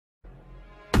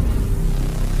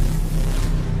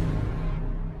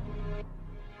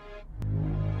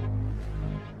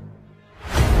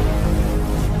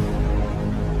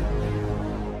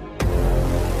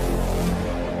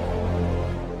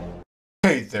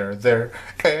there,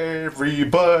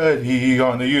 everybody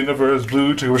on the Universe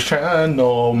Bluetooth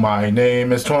channel. My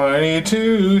name is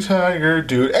 22 Tiger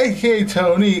Dude. Hey,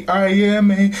 Tony, I am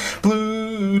a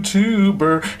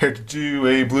Bluetuber, here to do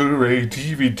a Blu-ray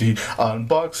DVD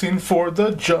unboxing for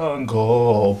the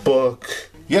Jungle Book.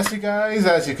 Yes, you guys,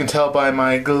 as you can tell by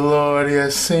my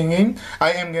glorious singing,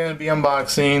 I am going to be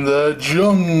unboxing the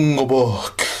Jungle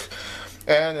Book.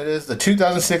 And it is the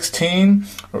 2016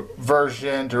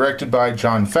 version directed by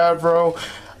Jon Favreau.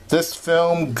 This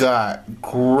film got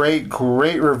great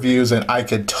reviews, and I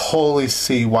could totally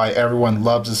see why everyone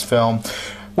loves this film.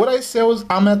 What I say was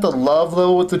I'm at the love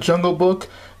level with the Jungle Book.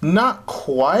 Not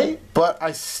quite, but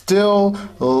I still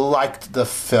liked the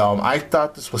film. I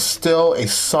thought this was still a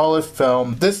solid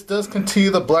film. This does continue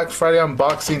the Black Friday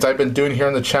unboxings I've been doing here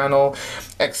on the channel,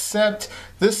 except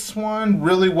this one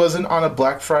really wasn't on a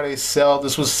Black Friday sale.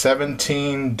 This was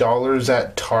 $17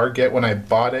 at Target when I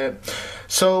bought it.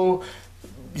 So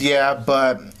yeah,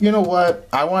 but you know what?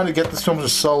 I wanted to get this film for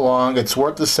so long. It's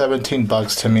worth the 17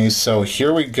 bucks to me. So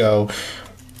here we go.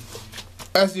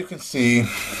 As you can see,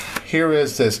 here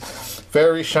is this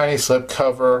very shiny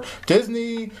slipcover.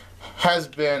 Disney has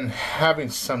been having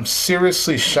some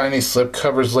seriously shiny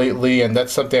slipcovers lately, and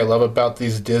that's something I love about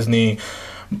these Disney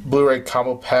Blu-ray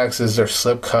combo packs is their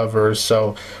slipcovers.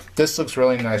 So this looks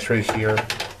really nice right here.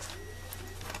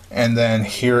 And then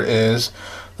here is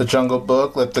the Jungle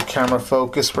Book. Let the camera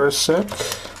focus for a sec.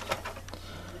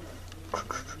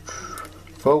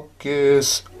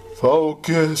 Focus,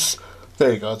 focus.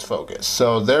 There you go, it's focused.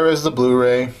 So there is the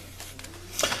Blu-ray.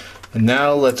 And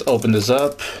now let's open this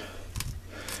up.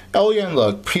 Oh yeah, and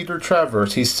look, Peter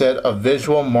Travers, he said, a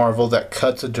visual marvel that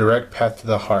cuts a direct path to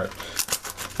the heart.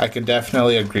 I could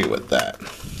definitely agree with that.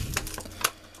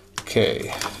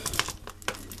 Okay.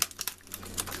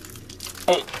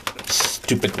 Oh,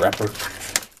 stupid wrapper.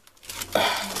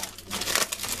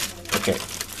 Okay,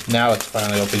 now it's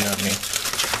finally opening on me.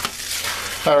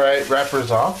 Alright, wrapper's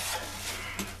off.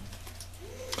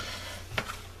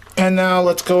 And now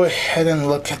let's go ahead and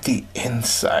look at the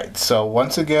inside. So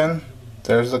once again,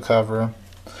 there's the cover.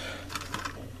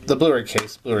 The Blu-ray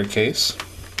case.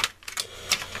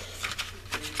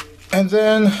 And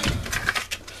then,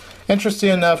 interesting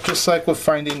enough, just like with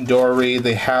Finding Dory,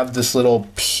 they have this little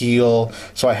peel.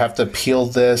 So I have to peel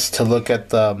this to look at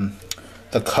the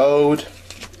code.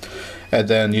 And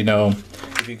then, you know,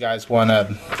 if you guys want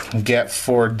to get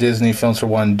 4 Disney films for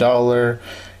 $1,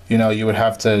 you know, you would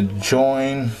have to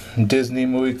join Disney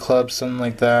Movie Club, something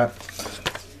like that.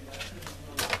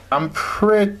 I'm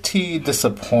pretty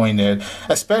disappointed,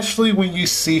 especially when you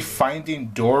see Finding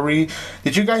Dory.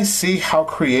 Did you guys see how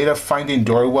creative Finding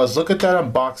Dory was? Look at that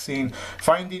unboxing.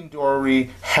 Finding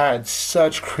Dory had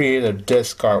such creative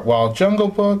disc art, while Jungle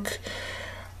Book,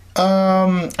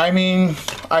 I mean,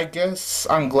 I guess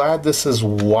I'm glad this is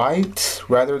white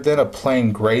rather than a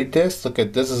plain gray disc. Look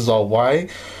at this, is all white.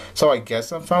 So I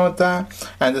guess I'm fine with that.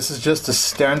 And this is just a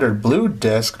standard blue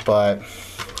disc, but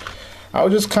I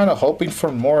was just kind of hoping for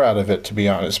more out of it, to be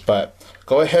honest. But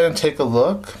go ahead and take a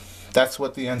look. That's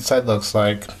what the inside looks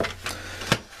like.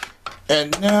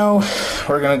 And now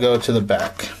we're going to go to the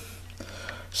back.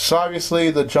 So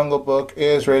obviously the Jungle Book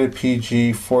is rated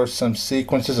PG for some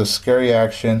sequences of scary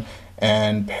action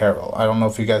and peril. I don't know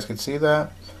if you guys can see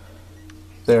that.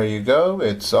 There you go.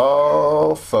 It's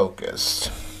all focused.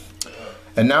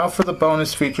 And now for the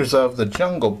bonus features of the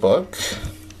Jungle Book.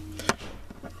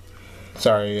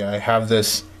 Sorry, I have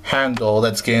this handle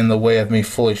that's getting in the way of me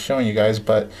fully showing you guys,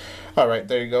 but alright,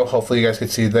 there you go. Hopefully you guys can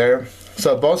see there.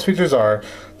 So bonus features are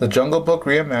the Jungle Book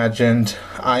Reimagined,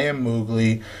 I Am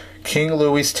Mowgli, King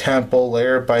Louie's Temple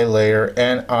Layer by Layer,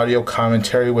 and audio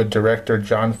commentary with director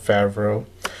Jon Favreau.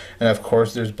 And of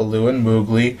course there's Baloo and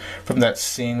Mowgli from that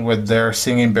scene where they're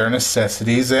singing Bare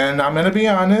Necessities. And I'm going to be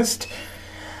honest,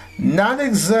 not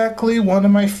exactly one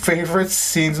of my favorite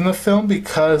scenes in the film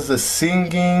because the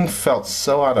singing felt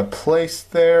so out of place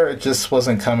there. It just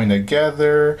wasn't coming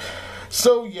together.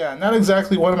 So yeah, not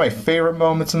exactly one of my favorite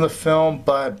moments in the film,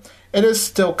 but it is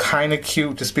still kind of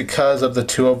cute just because of the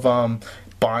two of them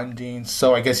bonding.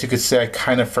 So I guess you could say I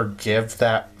kind of forgive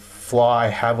that flaw I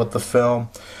have with the film.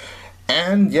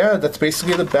 And yeah, that's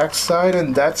basically the backside,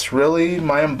 and that's really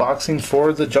my unboxing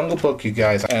for the Jungle Book, you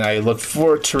guys. And I look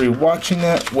forward to rewatching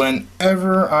it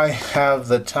whenever I have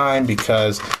the time,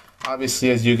 because obviously,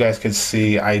 as you guys can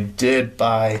see, I did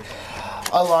buy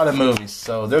a lot of movies.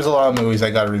 So there's a lot of movies I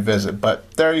gotta revisit.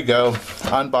 But there you go,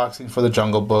 unboxing for the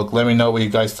Jungle Book. Let me know what you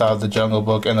guys thought of the Jungle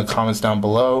Book in the comments down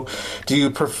below. Do you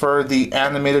prefer the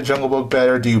animated Jungle Book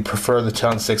better? Do you prefer the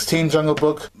 2016 Jungle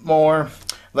Book more?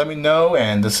 Let me know,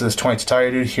 and this is 22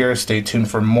 Tiger Dude here. Stay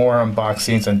tuned for more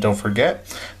unboxings, and don't forget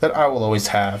that I will always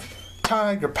have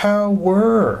Tiger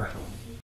Power.